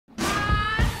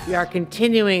We are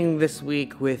continuing this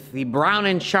week with the Brown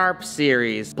and Sharpe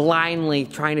series, blindly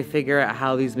trying to figure out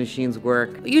how these machines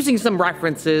work, using some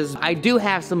references. I do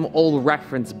have some old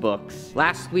reference books.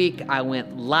 Last week, I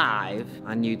went live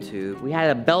on YouTube. We had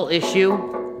a belt issue,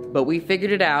 but we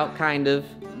figured it out, kind of.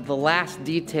 The last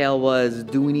detail was,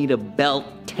 do we need a belt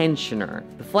tensioner?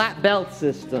 The flat belt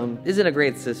system isn't a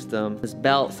great system. This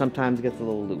belt sometimes gets a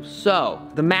little loose. So,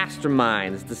 the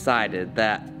masterminds decided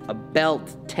that a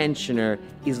belt tensioner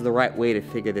is the right way to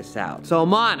figure this out. So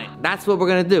I'm on it. That's what we're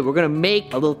gonna do. We're gonna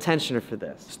make a little tensioner for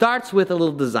this. Starts with a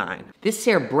little design. This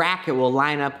here bracket will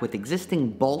line up with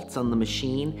existing bolts on the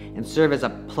machine and serve as a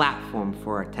platform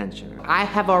for our tensioner. I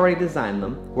have already designed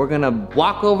them. We're gonna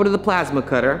walk over to the plasma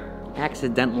cutter.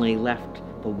 Accidentally left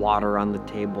the water on the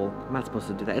table. I'm not supposed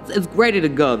to do that. It's ready to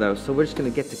go though, so we're just gonna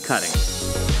get to cutting.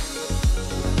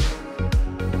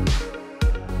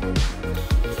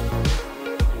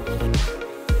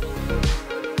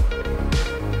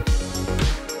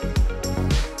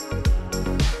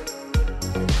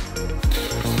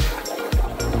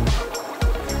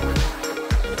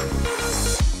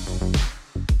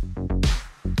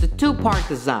 Two-part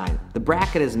design. The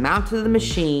bracket is mounted to the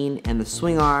machine and the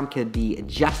swing arm can be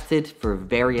adjusted for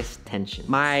various tension.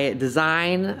 My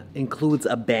design includes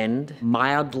a bend.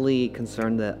 Mildly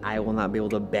concerned that I will not be able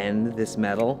to bend this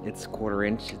metal. It's 1/4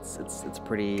 inch, it's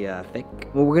pretty thick.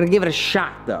 Well, we're gonna give it a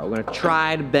shot though. We're gonna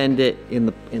try to bend it in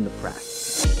the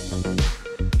press.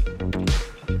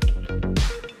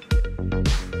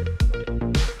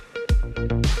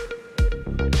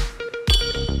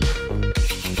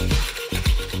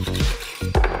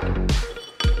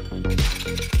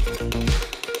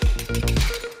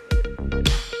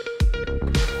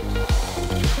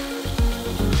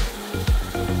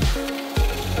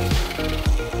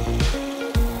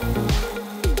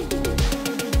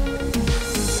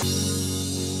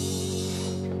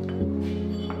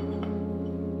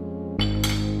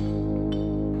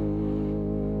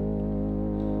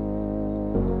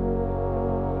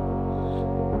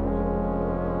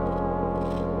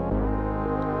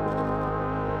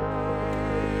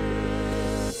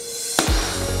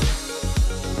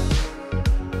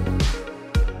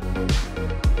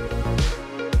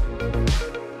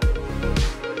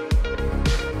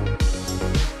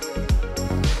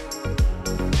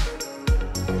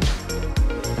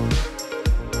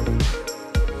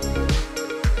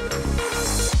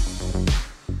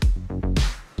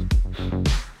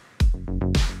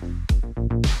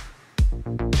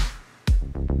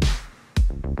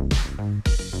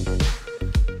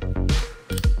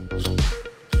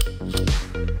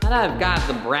 Now that I've got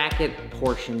the bracket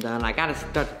portion done, I gotta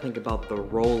start to think about the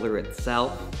roller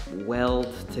itself.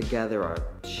 Weld together a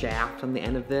shaft on the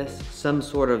end of this. Some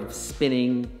sort of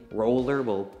spinning roller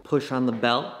will push on the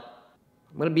belt.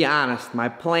 I'm gonna be honest, my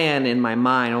plan in my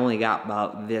mind only got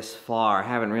about this far. I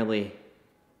haven't really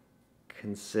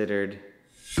considered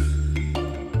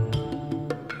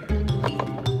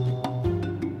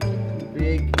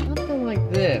big, something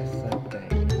like this, I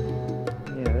think.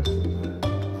 Yeah, this is it.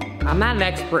 I'm not an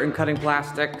expert in cutting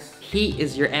plastics. Heat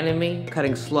is your enemy.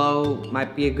 Cutting slow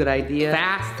might be a good idea.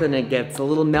 Fast, then it gets a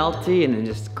little melty and it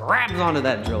just grabs onto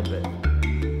that drill bit.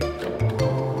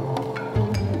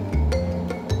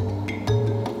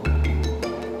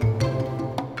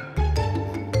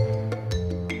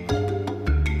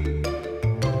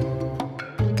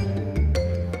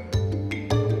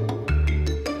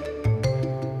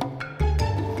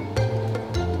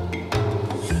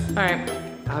 All right,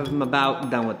 I'm about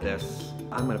done with this.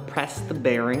 I'm gonna press the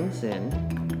bearings in.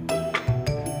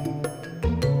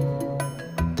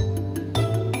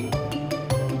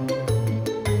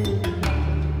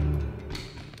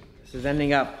 This is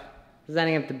ending up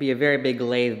to be a very big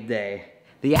lathe day.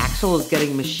 The axle is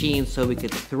getting machined so we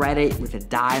could thread it with a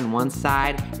die on one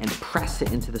side and press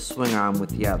it into the swing arm with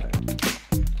the other.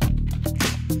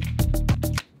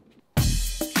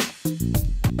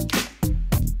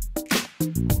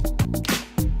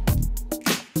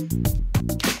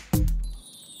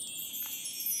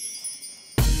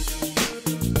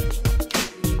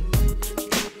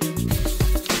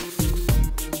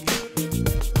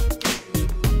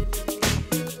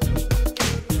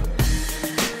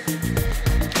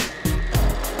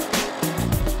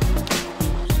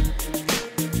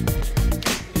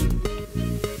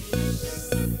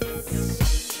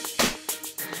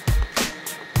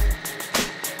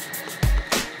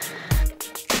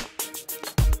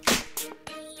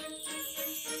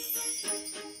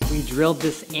 We drilled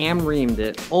this and reamed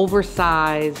it,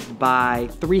 oversized by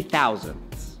 3/1000.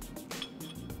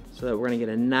 So that we're gonna get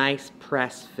a nice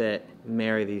press fit,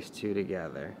 marry these two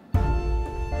together.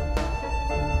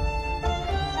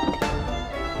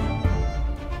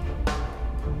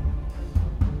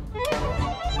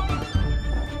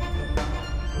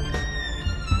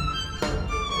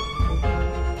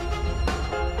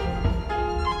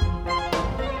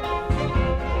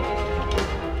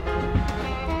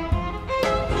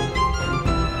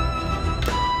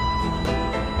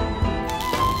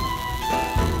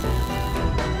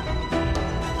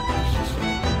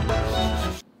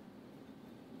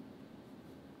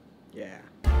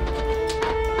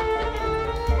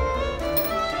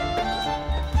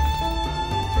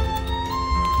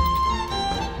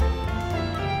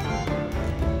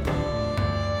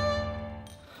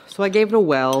 So I gave it a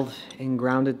weld and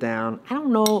ground it down. I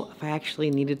don't know if I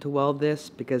actually needed to weld this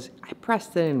because I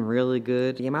pressed it in really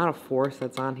good. The amount of force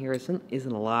that's on here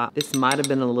isn't a lot. This might have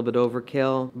been a little bit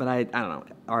overkill, but I don't know,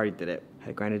 I already did it.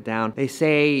 I grind it down. They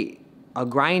say a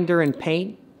grinder and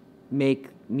paint make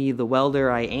me the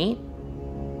welder I ain't.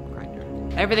 Grinder.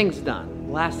 Everything's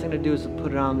done. Last thing to do is to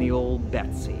put it on the old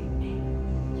Betsy.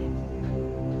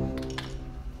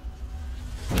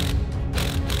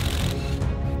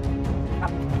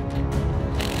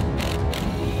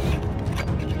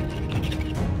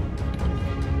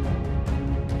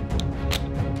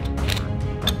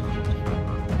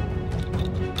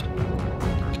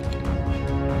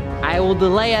 I will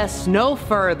delay us no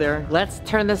further. Let's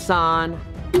turn this on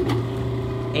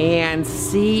and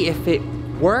see if it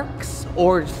works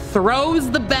or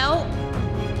throws the belt.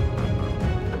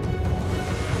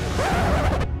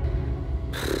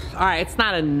 All right, it's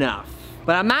not enough,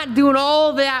 but I'm not doing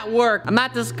all that work. I'm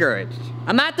not discouraged.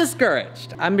 I'm not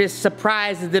discouraged. I'm just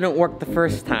surprised it didn't work the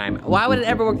first time. Why would it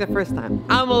ever work the first time?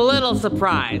 I'm a little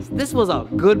surprised. This was a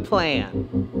good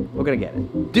plan. We're gonna get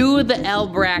it. Do the L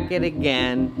bracket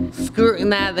again. Screwing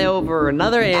that over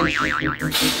another inch.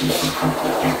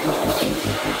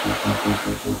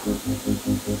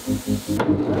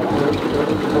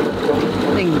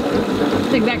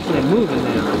 Thing's actually moving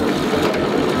now.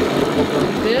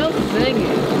 Still singing.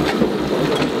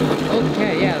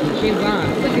 Okay, yeah, the machine's on.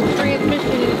 It's like a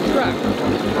transmission in a truck.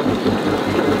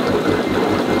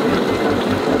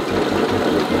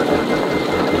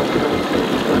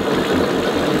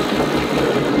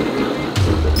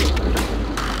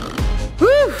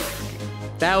 Whew!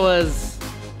 That was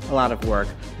a lot of work,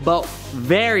 but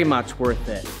very much worth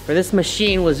it. For this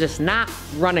machine was just not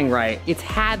running right. It's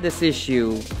had this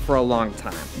issue for a long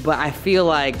time, but I feel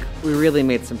like we really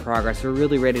made some progress. We're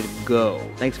really ready to go.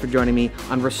 Thanks for joining me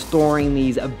on restoring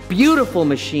these beautiful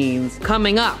machines.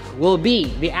 Coming up will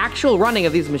be the actual running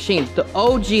of these machines. The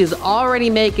OG is already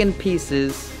making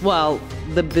pieces. Well,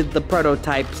 the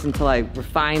prototypes until I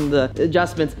refine the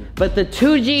adjustments, but the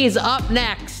 2G is up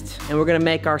next, and we're gonna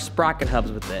make our sprocket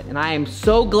hubs with it. And I am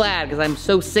so glad, because I'm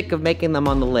so sick of making them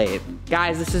on the lathe.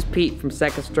 Guys, this is Pete from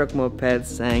Second Stroke Mopeds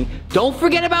saying, don't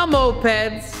forget about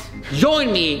mopeds.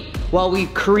 Join me while we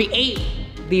create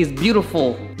these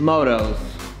beautiful motos.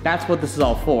 That's what this is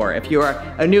all for. If you are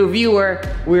a new viewer,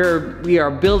 we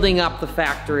are building up the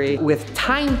factory with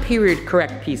time period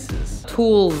correct pieces.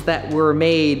 Tools that were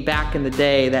made back in the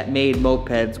day that made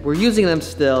mopeds, we're using them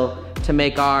still to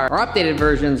make our updated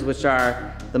versions, which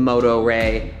are the Moto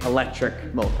Ray electric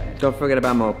moped. Don't forget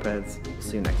about mopeds.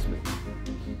 See you next week.